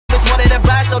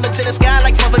advice, hold it to the sky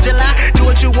like 4th of July. Do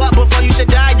what you want before you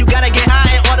should die. You gotta get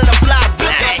high in order to fly.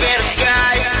 Look up in the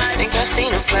sky. Think I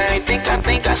seen a plane. Think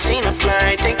I seen a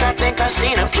plane. Think I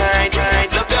seen a plane.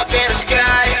 Look up in the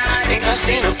sky. Think I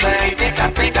seen a plane. Think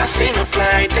I seen a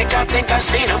plane. Think I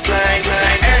seen a plane.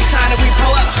 Every time that we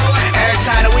pull up, every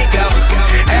time that we go,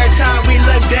 every time we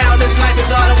look down, this life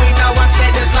is all that we know. I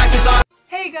said this life is all.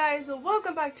 Hey guys,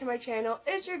 welcome back to my channel.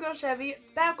 It's your girl Chevy,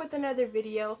 back with another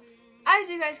video. As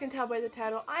you guys can tell by the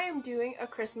title, I am doing a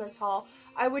Christmas haul.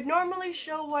 I would normally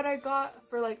show what I got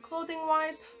for like clothing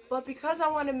wise, but because I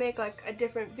want to make like a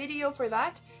different video for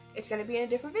that, it's going to be in a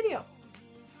different video.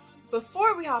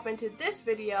 Before we hop into this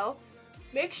video,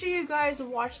 make sure you guys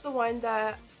watch the one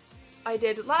that I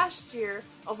did last year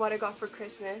of what I got for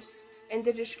Christmas in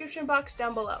the description box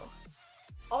down below.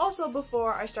 Also,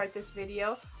 before I start this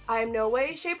video, I am no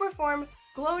way, shape, or form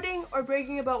gloating or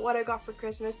bragging about what I got for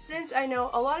Christmas, since I know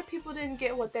a lot of people didn't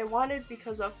get what they wanted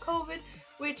because of COVID,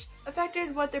 which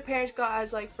affected what their parents got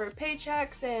as like for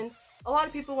paychecks, and a lot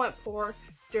of people went poor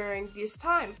during this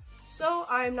time. So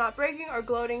I'm not bragging or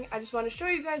gloating, I just want to show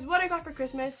you guys what I got for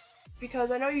Christmas, because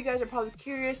I know you guys are probably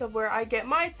curious of where I get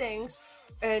my things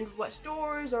and what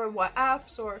stores or what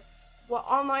apps or what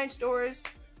online stores.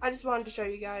 I just wanted to show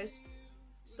you guys.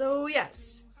 So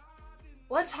yes,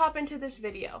 let's hop into this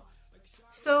video.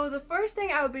 So the first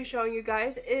thing I will be showing you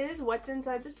guys is what's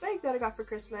inside this bag that I got for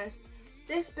Christmas.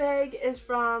 This bag is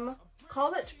from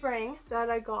Call It Spring that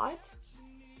I got.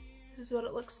 This is what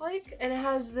it looks like, and it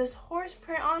has this horse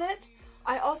print on it.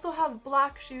 I also have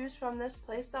black shoes from this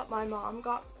place that my mom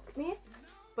got me,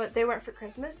 but they weren't for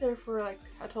Christmas, they were for like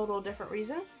a total different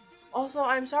reason. Also,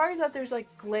 I'm sorry that there's like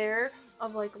glare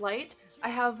of like light. I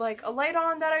have like a light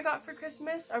on that I got for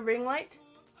Christmas, a ring light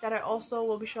that I also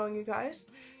will be showing you guys.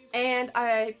 And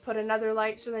I put another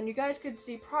light so then you guys could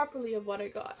see properly of what I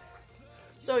got.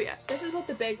 So yeah, this is what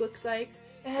the bag looks like.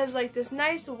 It has like this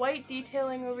nice white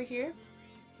detailing over here.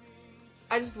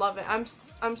 I just love it. I'm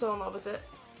so in love with it.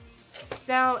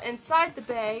 Now inside the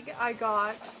bag I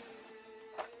got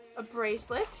a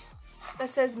bracelet that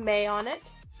says May on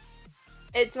it.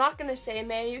 It's not gonna say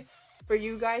May for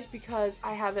you guys because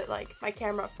I have it like my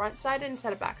camera front sided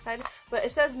instead of back sided, but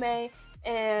it says May,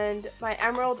 and my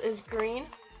emerald is green.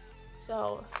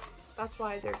 So that's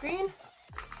why they're green.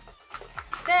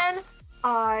 Then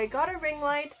I got a ring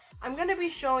light. I'm going to be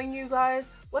showing you guys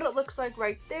what it looks like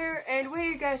right there and where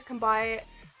you guys can buy it.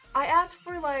 I asked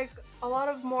for like a lot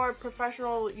of more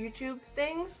professional YouTube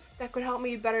things that could help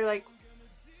me better, like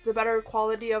the better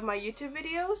quality of my YouTube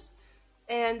videos.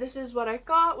 And this is what I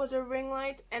got, was a ring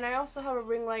light, and I also have a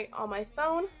ring light on my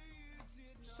phone.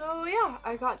 So yeah,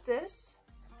 I got this.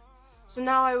 So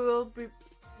now I will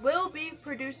be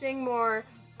producing more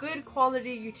good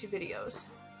quality YouTube videos.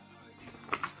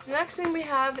 The next thing we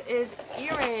have is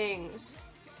earrings.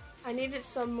 I needed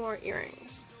some more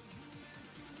earrings.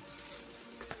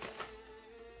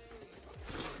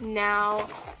 Now,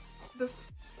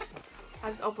 I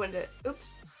just opened it.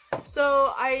 Oops.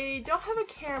 So I don't have a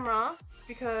camera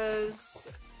because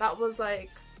that was like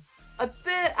a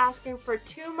bit asking for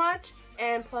too much,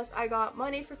 and plus I got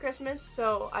money for Christmas,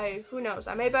 so who knows,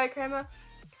 I may buy a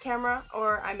camera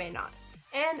or I may not.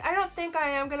 And I don't think I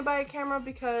am gonna buy a camera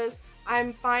because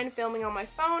I'm fine filming on my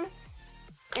phone.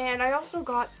 And I also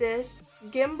got this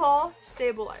gimbal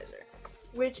stabilizer,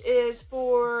 which is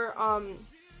for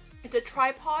it's a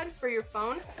tripod for your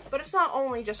phone, but it's not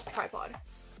only just a tripod.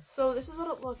 So this is what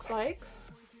it looks like,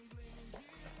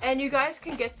 and you guys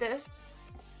can get this.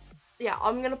 Yeah,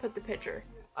 I'm gonna put the picture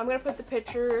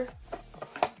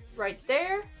right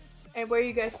there and where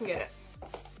you guys can get it.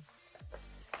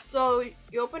 So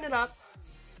you open it up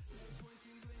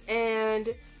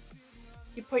and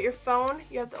you put your phone,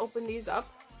 you have to open these up,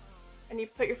 and you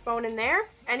put your phone in there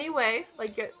anyway,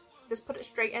 like just put it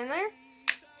straight in there,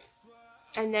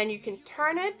 and then you can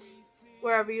turn it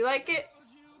wherever you like it.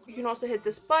 You can also hit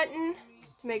this button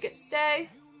to make it stay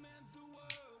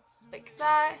like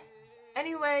that,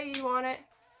 any way you want it.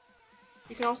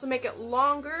 You can also make it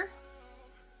longer.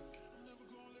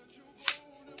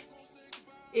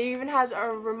 It even has a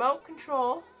remote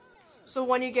control, so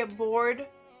when you get bored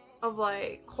of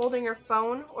like holding your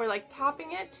phone or like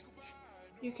tapping it,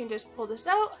 you can just pull this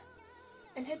out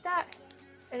and hit that,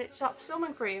 and it stops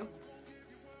filming for you.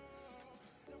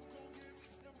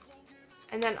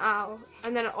 And then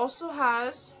it also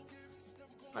has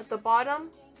at the bottom,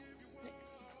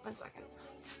 one second,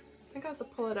 I think I have to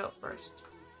pull it out first.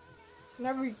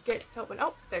 Whenever you get to open,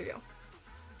 oh, there you go.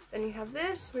 Then you have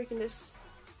this where you can just,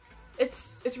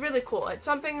 it's really cool. It's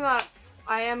something that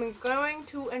I am going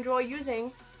to enjoy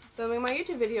using filming my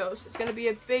YouTube videos. It's going to be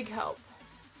a big help.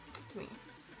 to me.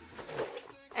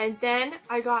 And then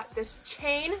I got this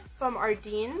chain from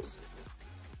Ardene's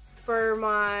for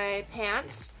my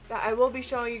pants that I will be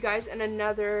showing you guys in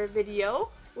another video,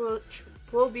 which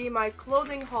will be my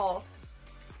clothing haul,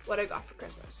 what I got for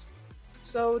Christmas.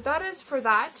 So that is for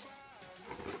that.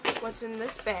 What's in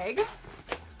this bag?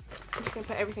 I'm just gonna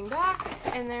put everything back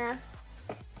in there.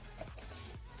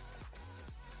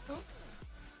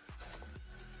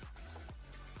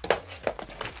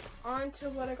 On to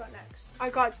what I got next. I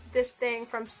got this thing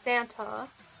from Santa,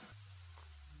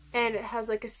 and it has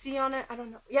like a C on it. I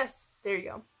don't know. Yes, there you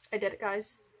go. I did it,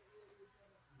 guys.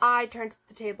 I turned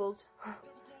the tables.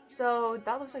 So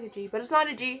that looks like a G, but it's not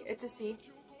a G, it's a C.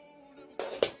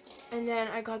 And then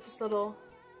I got this little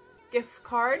gift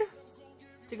card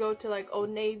to go to like Old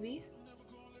Navy.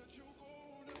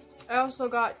 I also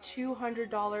got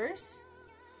 $200,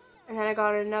 and then I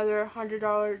got another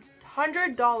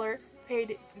 $100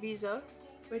 paid Visa,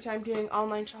 which I'm doing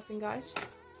online shopping, guys.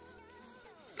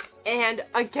 And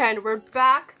again, we're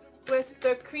back with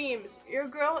the creams. Your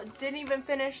girl didn't even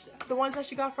finish the ones that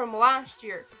she got from last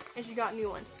year, and she got new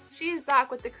ones. She's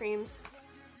back with the creams.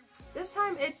 This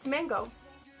time it's mango.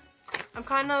 I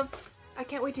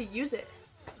can't wait to use it,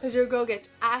 because your girl gets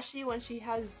ashy when she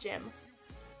has gym.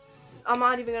 I'm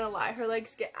not even gonna lie, her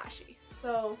legs get ashy.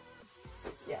 So,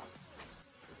 yeah.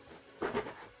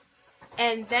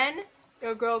 And then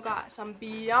your girl got some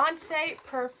Beyonce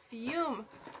perfume.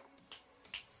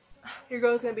 Your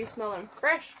girl's gonna be smelling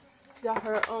fresh. She got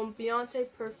her own Beyonce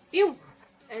perfume.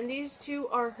 And these two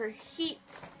are her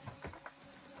heats.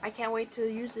 I can't wait to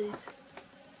use these.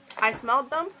 I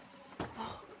smelled them.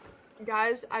 Oh,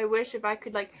 guys, I wish if I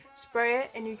could like spray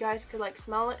it and you guys could like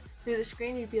smell it through the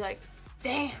screen, you'd be like,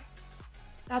 damn.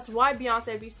 That's why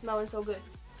Beyonce be smelling so good.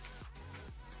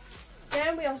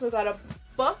 Then we also got a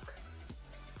book.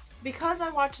 Because I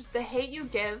watched The Hate U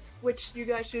Give, which you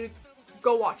guys should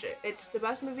go watch it. It's the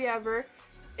best movie ever.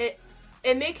 It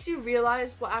makes you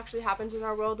realize what actually happens in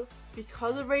our world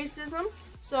because of racism.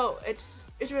 So it's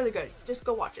really good. Just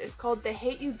go watch it. It's called The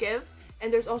Hate U Give,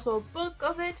 and there's also a book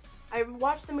of it. I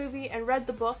watched the movie and read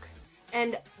the book,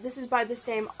 and this is by the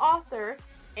same author,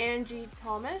 Angie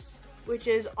Thomas, which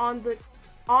is on the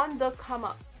come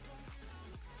up.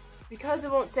 Because it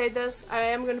won't say this, I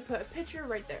am going to put a picture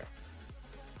right there.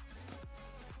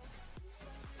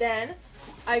 Then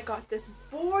I got this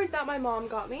board that my mom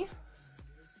got me,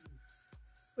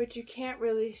 which you can't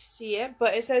really see it,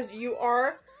 but it says you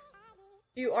are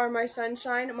my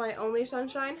sunshine, my only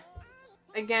sunshine.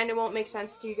 Again, it won't make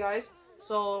sense to you guys,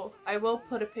 so I will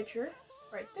put a picture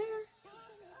right there.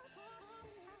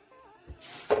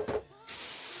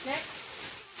 Next,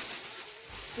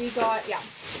 we got,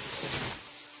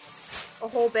 a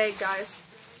whole bag, guys.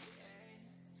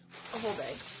 A whole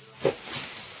bag.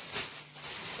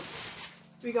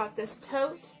 We got this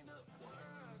tote,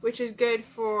 which is good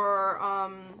for,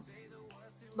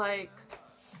 like,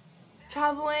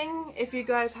 traveling. If you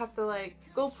guys have to, like,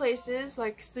 go places,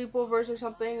 like sleepovers or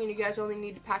something, and you guys only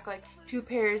need to pack, like, 2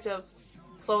 pairs of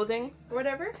clothing or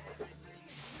whatever.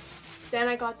 Then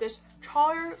I got this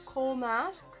charcoal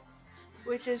mask,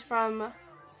 which is from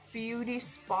Beauty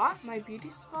Spot. My Beauty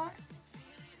Spot?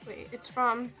 Wait, it's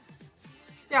from,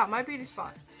 My Beauty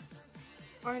Spot.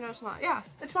 Or no, it's not. Yeah,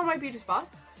 it's from My Beauty Spot.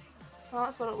 Well,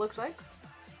 that's what it looks like.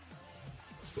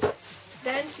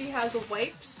 Then she has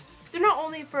wipes. They're not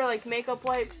only for like makeup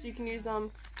wipes, you can use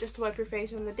them just to wipe your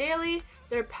face on the daily.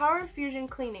 They're Power Fusion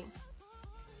Cleaning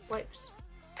wipes.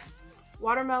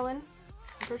 Watermelon.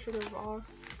 I'm pretty sure they're raw. You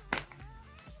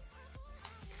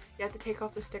have to take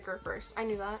off the sticker first. I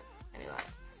knew that.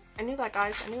 I knew that,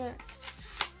 guys. I knew it.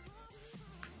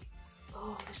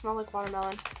 Oh, they smell like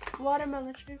watermelon.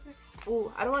 Watermelon sugar.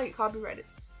 Ooh, I don't want to get copyrighted,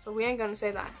 so we ain't gonna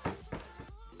say that.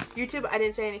 YouTube, I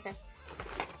didn't say anything.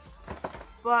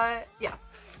 But, yeah.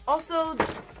 Also,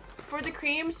 for the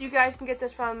creams, you guys can get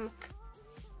this from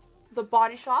The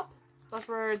Body Shop. That's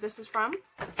where this is from.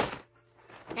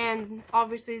 And,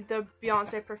 obviously, the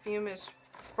Beyonce perfume is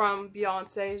from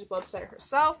Beyonce's website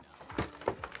herself.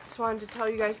 Just wanted to tell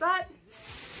you guys that.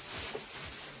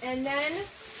 And then,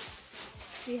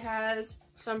 she has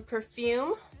some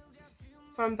perfume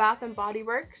from Bath & Body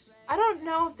Works. I don't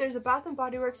know if there's a Bath &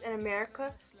 Body Works in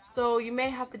America, so you may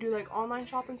have to do like online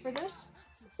shopping for this.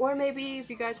 Or maybe if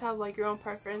you guys have like your own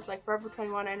preference, like Forever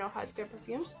 21 I know has good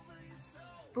perfumes.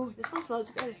 Ooh, this one smells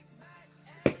good.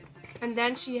 And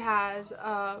then she has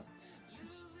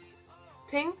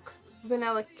Pink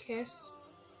Vanilla Kiss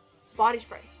body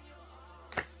spray.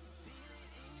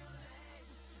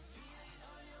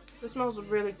 This smells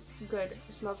really good.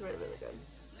 It smells really, really good.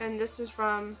 And this is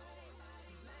from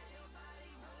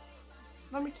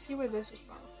Let me see where this is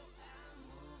from.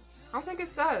 I don't think it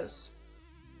says.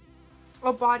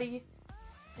 Oh, Body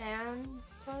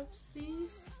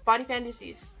Fantasies? Body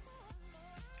Fantasies.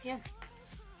 Yeah.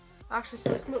 Actually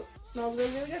smells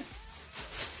really, really good.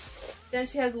 Then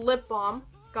she has lip balm.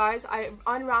 Guys, I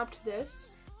unwrapped this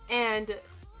and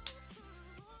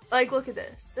like, look at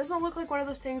this. Doesn't look like one of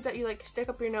those things that you like stick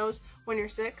up your nose when you're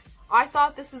sick. I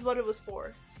thought this is what it was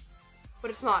for, but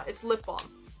it's not. It's lip balm.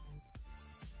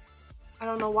 I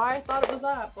don't know why I thought it was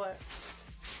that, but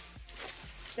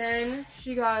then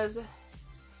she got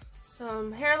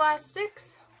some hair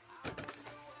elastics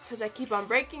because I keep on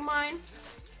breaking mine.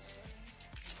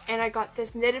 And I got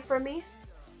this knitted for me.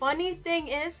 Funny thing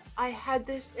is, I had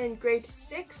this in grade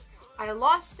 6. I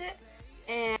lost it,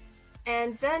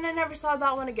 and then I never saw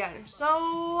that one again.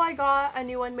 So I got a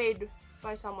new one made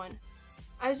by someone.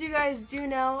 As you guys do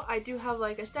know, I do have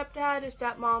like a stepdad, a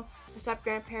stepmom, a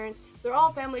step-grandparents. They're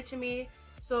all family to me.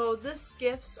 So these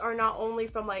gifts are not only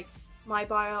from like my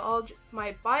biology,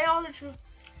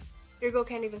 your girl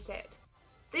can't even say it.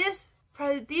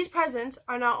 These presents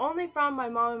are not only from my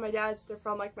mom and my dad, they're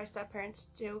from like my step-parents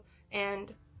too,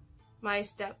 and my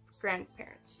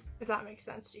step-grandparents, if that makes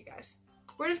sense to you guys.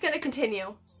 We're just gonna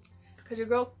continue, because your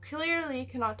girl clearly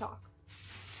cannot talk.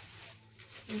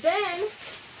 Then,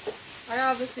 I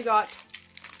obviously got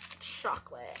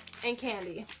chocolate and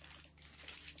candy,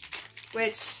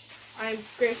 which I'm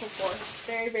grateful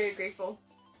for. Very, very grateful.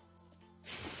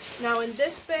 Now in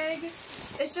this bag,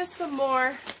 it's just some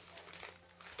more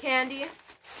candy,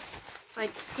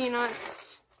 like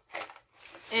peanuts,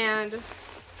 and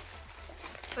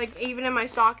like even in my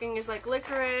stocking is like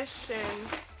licorice, and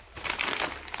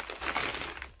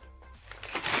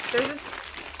there's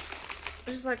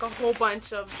just like a whole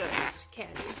bunch of just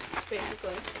candy,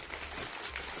 basically.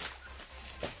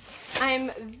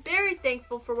 I'm very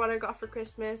thankful for what I got for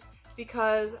Christmas,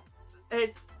 because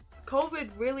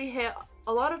COVID really hit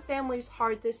a lot of families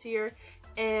hard this year.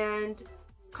 And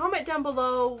comment down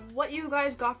below what you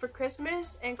guys got for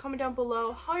Christmas, and comment down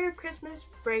below how your Christmas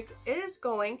break is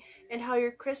going and how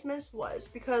your Christmas was,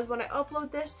 because when I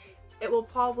upload this, it will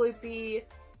probably be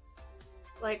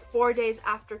like 4 days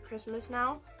after Christmas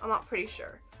now. I'm not pretty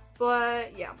sure.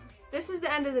 But yeah, this is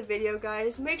the end of the video,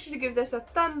 guys. Make sure to give this a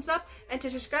thumbs up and to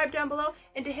subscribe down below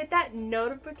and to hit that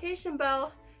notification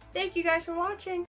bell. Thank you guys for watching.